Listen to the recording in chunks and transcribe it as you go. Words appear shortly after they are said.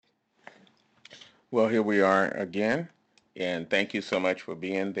Well, here we are again, and thank you so much for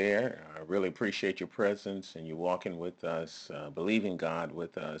being there. I really appreciate your presence and you walking with us, believing God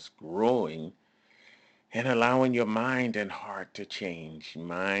with us, growing, and allowing your mind and heart to change.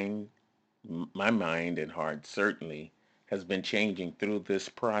 My mind and heart certainly has been changing through this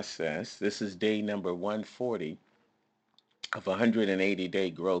process. This is day number 140 of a 180-day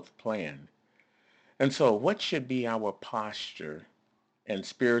growth plan. And so, what should be our posture and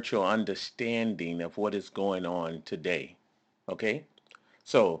spiritual understanding of what is going on today? Okay?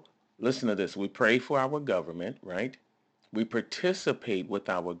 So listen to this. We pray for our government, right? We participate with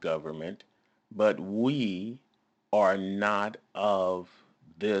our government, but we are not of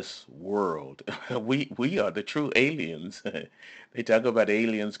this world. We are the true aliens. They talk about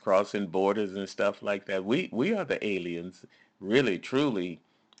aliens crossing borders and stuff like that. We are the aliens, really, truly,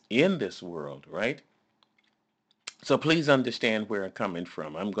 in this world, right? So please understand where I'm coming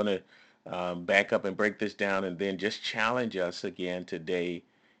from. I'm going to back up and break this down and then just challenge us again today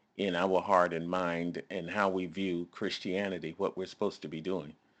in our heart and mind and how we view Christianity, what we're supposed to be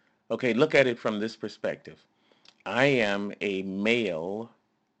doing. Okay, look at it from this perspective. I am a male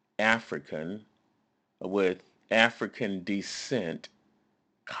African with African descent,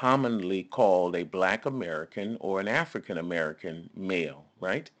 commonly called a Black American or an African American male,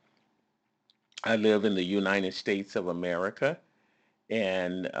 right? I live in the United States of America,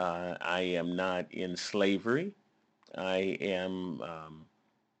 and I am not in slavery. I am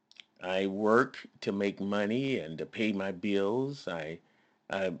I work to make money and to pay my bills. I'm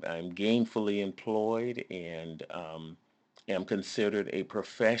gainfully employed and am considered a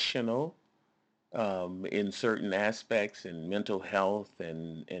professional in certain aspects in mental health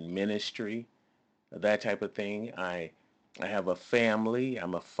and ministry, that type of thing. I have a family.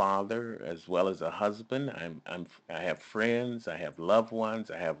 I'm a father as well as a husband. I have friends. I have loved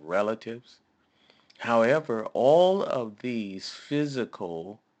ones. I have relatives. However, all of these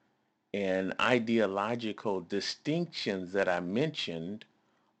physical and ideological distinctions that I mentioned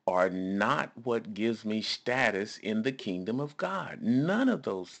are not what gives me status in the kingdom of God. None of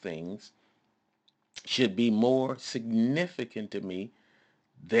those things should be more significant to me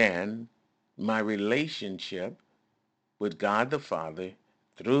than my relationship with God the Father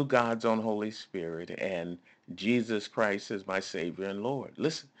through God's own Holy Spirit and Jesus Christ as my Savior and Lord.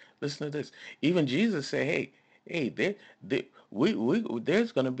 Listen to this. Even Jesus said, there's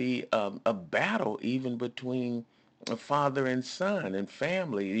going to be a battle even between a father and son and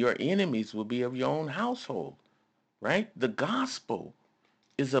family. Your enemies will be of your own household, right? The gospel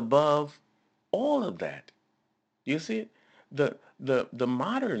is above all of that. You see it? The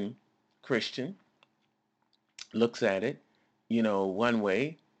modern Christian looks at it, one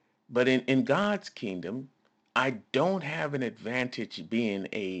way. But in God's kingdom, I don't have an advantage being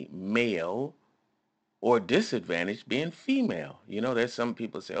a male or disadvantage being female. There's some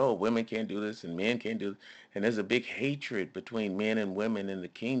people say, oh, women can't do this and men can't do this. And there's a big hatred between men and women in the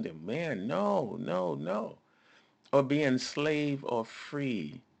kingdom. Man, no, no, no. Or being slave or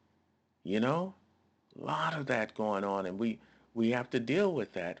free, you know? A lot of that going on, and we have to deal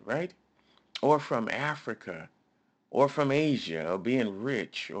with that, right? Or from Africa or from Asia, or being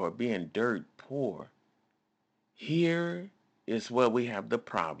rich or being dirt poor. Here is where we have the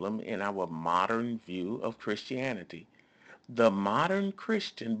problem in our modern view of Christianity. The modern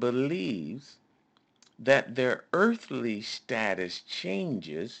Christian believes that their earthly status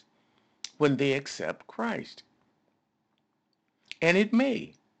changes when they accept Christ. And it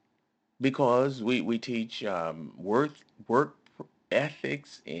may, because we teach work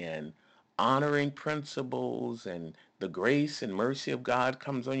ethics and honoring principles and the grace and mercy of God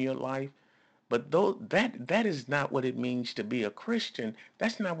comes on your life. But though that is not what it means to be a Christian.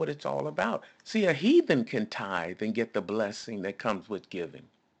 That's not what it's all about. See, a heathen can tithe and get the blessing that comes with giving.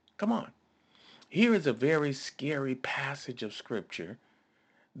 Come on. Here is a very scary passage of scripture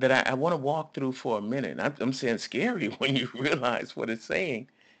that I want to walk through for a minute. I'm saying scary when you realize what it's saying.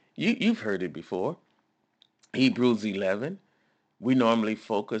 You've heard it before. Hebrews 11. We normally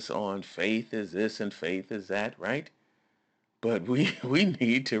focus on faith is this and faith is that, right? But we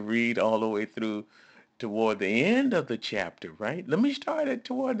need to read all the way through toward the end of the chapter, right? Let me start it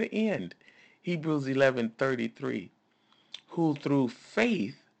toward the end. Hebrews 11:33. Who through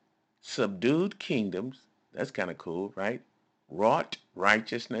faith subdued kingdoms. That's kind of cool, right? Wrought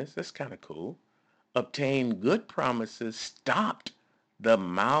righteousness. That's kind of cool. Obtained good promises. Stopped the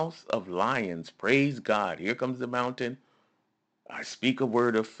mouths of lions. Praise God. Here comes the mountain. I speak a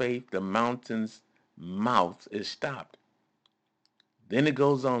word of faith. The mountain's mouth is stopped. Then it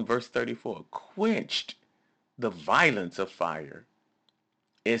goes on, verse 34. Quenched the violence of fire.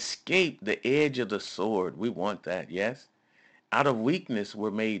 Escape the edge of the sword. We want that, yes? Out of weakness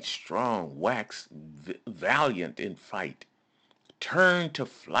were made strong, wax valiant in fight. Turn to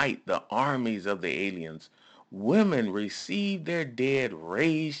flight the armies of the aliens. Women receive their dead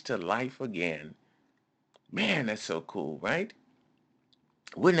raised to life again. Man, that's so cool, right?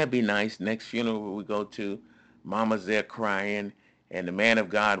 Wouldn't that be nice? Next funeral we go to, mama's there crying, and the man of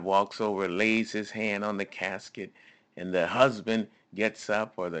God walks over, lays his hand on the casket, and the husband gets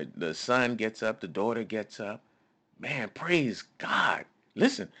up, or the son gets up, the daughter gets up. Man, praise God.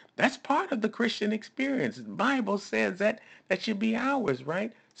 Listen, that's part of the Christian experience. The Bible says that should be ours,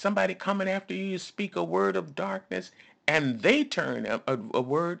 right? Somebody coming after you, you speak a word of darkness, and they turn a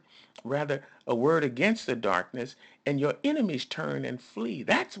word, rather, a word against the darkness, and your enemies turn and flee.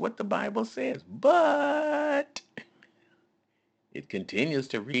 That's what the Bible says. But it continues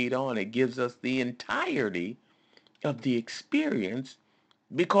to read on. It gives us the entirety of the experience,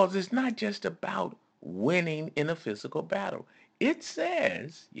 because it's not just about winning in a physical battle. It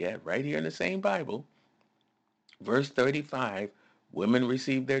says, yeah, right here in the same Bible, verse 35, women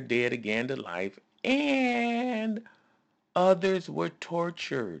received their dead again to life, and others were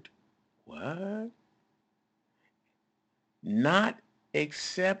tortured. What? Not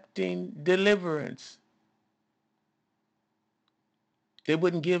accepting deliverance. They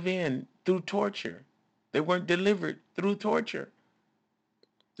wouldn't give in through torture. They weren't delivered through torture.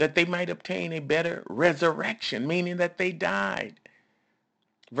 That they might obtain a better resurrection, meaning that they died.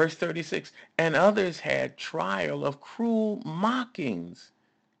 Verse 36, and others had trial of cruel mockings,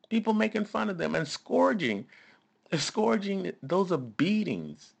 people making fun of them, and scourging. Scourging, those are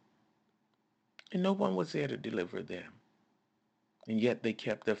beatings. And no one was there to deliver them. And yet they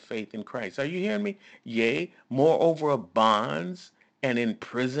kept their faith in Christ. Are you hearing me? Yea, moreover of bonds and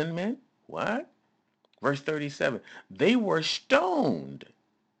imprisonment. What? Verse 37, they were stoned.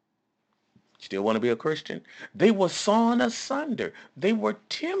 Still want to be a Christian? They were sawn asunder. They were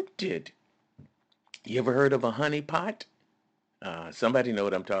tempted. You ever heard of a honey pot? Somebody know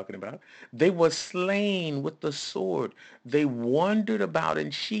what I'm talking about. They were slain with the sword. They wandered about in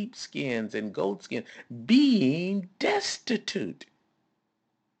sheepskins and goatskins, being destitute.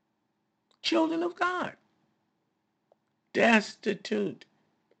 Children of God, destitute,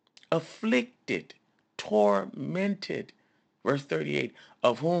 afflicted, tormented. Verse 38,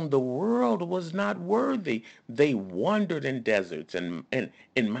 of whom the world was not worthy. They wandered in deserts and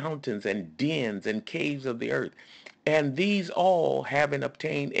in mountains and dens and caves of the earth. And these all, having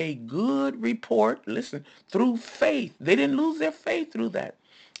obtained a good report, listen, through faith. They didn't lose their faith through that,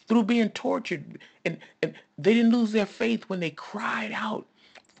 through being tortured. And they didn't lose their faith when they cried out,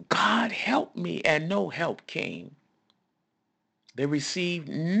 God help me, and no help came. They received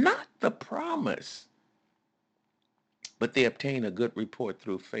not the promise, but they obtain a good report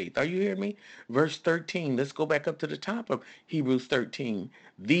through faith. Are you hearing me? Verse 13. Let's go back up to the top of Hebrews 13.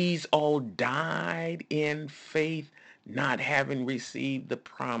 These all died in faith, not having received the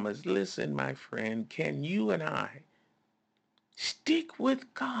promise. Listen, my friend, can you and I stick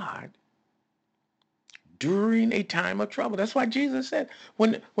with God during a time of trouble? That's why Jesus said,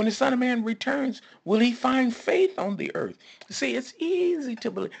 when the Son of Man returns, will he find faith on the earth? See, it's easy to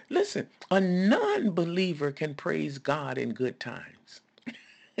believe. Listen, a non-believer can praise God in good times.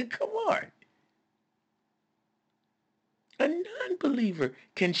 Come on. A non-believer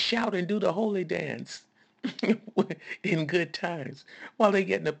can shout and do the holy dance in good times while they're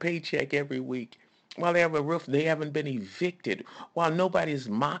getting a paycheck every week, while they have a roof, they haven't been evicted, while nobody's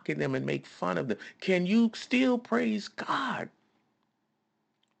mocking them and make fun of them. Can you still praise God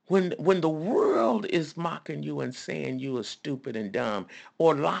when the world is mocking you and saying you are stupid and dumb,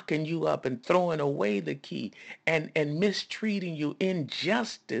 or locking you up and throwing away the key and mistreating you?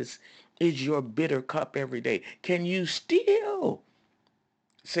 Injustice is your bitter cup every day. Can you still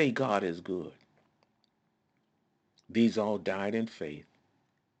say God is good? These all died in faith,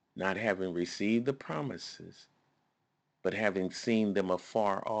 not having received the promises, but having seen them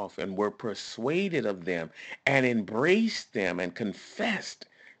afar off, and were persuaded of them, and embraced them, and confessed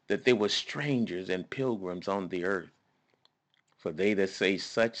that they were strangers and pilgrims on the earth. For they that say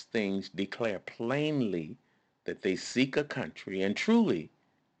such things declare plainly that they seek a country, and truly,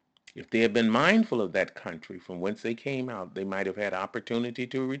 if they had been mindful of that country from whence they came out, they might have had opportunity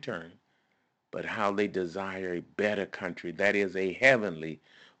to return. But how they desire a better country, that is, a heavenly.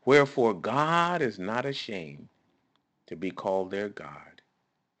 Wherefore God is not ashamed to be called their God,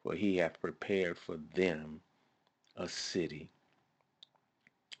 for he hath prepared for them a city.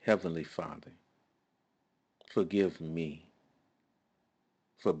 Heavenly Father, forgive me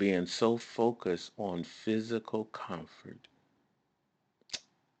for being so focused on physical comfort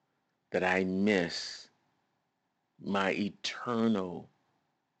that I miss my eternal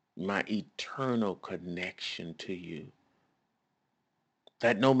connection to you.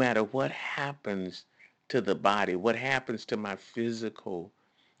 That no matter what happens to the body, what happens to my physical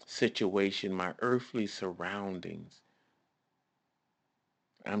situation, my earthly surroundings,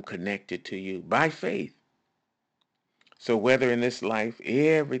 I'm connected to you by faith. So whether in this life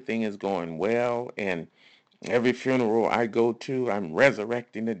everything is going well and every funeral I go to, I'm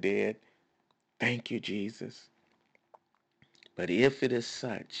resurrecting the dead, thank you, Jesus. But if it is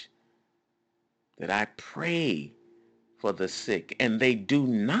such that I pray for the sick and they do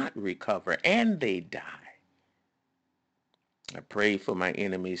not recover and they die, I pray for my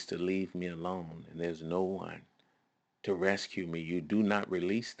enemies to leave me alone and there's no one to rescue me. You do not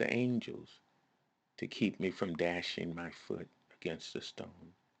release the angels to keep me from dashing my foot against a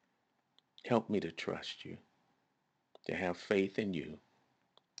stone. Help me to trust you, to have faith in you,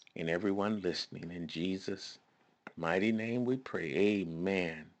 and everyone listening. In Jesus' mighty name we pray.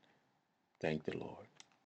 Amen. Thank the Lord.